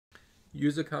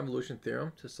Use the convolution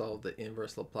theorem to solve the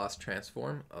inverse Laplace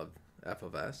transform of f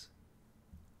of s.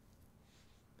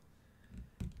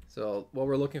 So what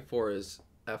we're looking for is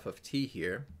f of t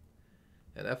here,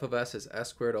 and f of s is s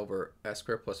squared over s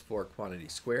squared plus 4 quantity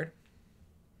squared.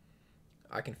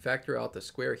 I can factor out the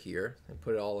square here and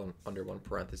put it all under one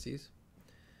parentheses.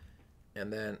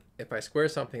 And then if I square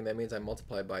something, that means I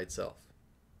multiply by itself.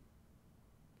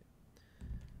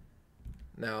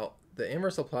 Now, the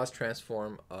inverse Laplace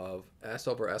transform of s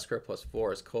over s squared plus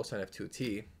 4 is cosine of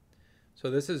 2t. So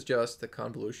this is just the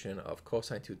convolution of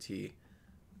cosine 2t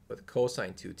with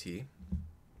cosine 2t.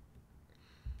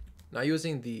 Now,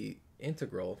 using the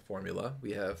integral formula,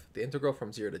 we have the integral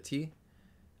from 0 to t,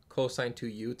 cosine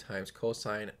 2u times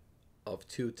cosine of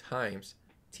 2 times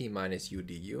t minus u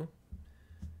du.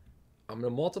 I'm going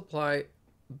to multiply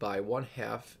by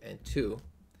 1/2 and 2.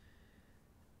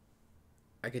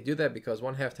 I could do that because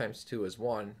 1/2 times 2 is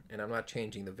 1, and I'm not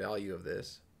changing the value of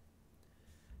this.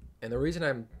 And the reason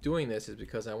I'm doing this is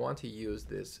because I want to use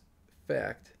this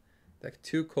fact that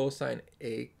 2 cosine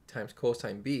a times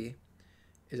cosine b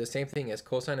is the same thing as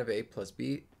cosine of a plus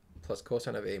b plus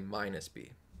cosine of a minus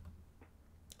b.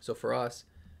 So for us,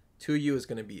 2u is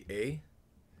going to be a,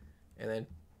 and then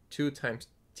 2 times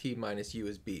t minus u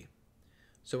is b.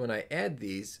 So when I add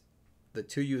these, the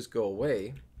 2u's go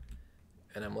away,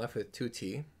 and I'm left with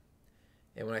 2t.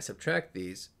 And when I subtract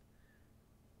these,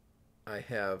 I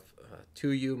have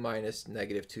 2u minus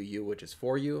negative 2u, which is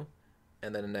 4u,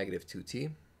 and then a negative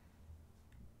 2t.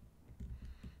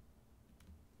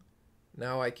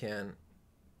 Now I can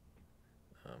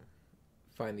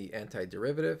find the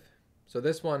antiderivative. So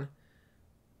this one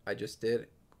I just did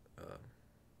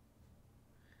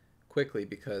quickly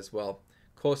because, well,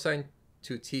 cosine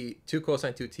 2t, 2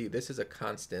 cosine 2t, this is a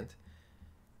constant.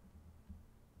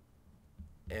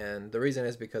 And the reason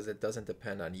is because it doesn't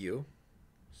depend on u.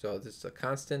 So this is a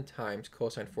constant times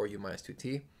cosine 4u minus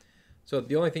 2t. So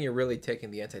the only thing you're really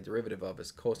taking the antiderivative of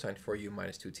is cosine 4u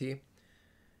minus 2t,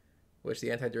 which the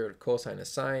antiderivative of cosine is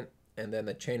sine, and then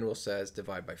the chain rule says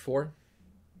divide by 4.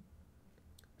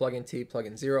 Plug in t, plug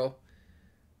in 0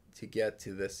 to get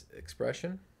to this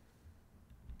expression.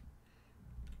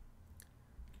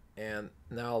 And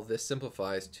now this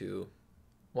simplifies to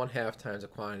 1/2 times the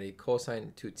quantity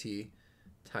cosine 2t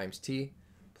times t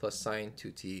plus sine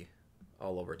 2t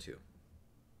all over 2.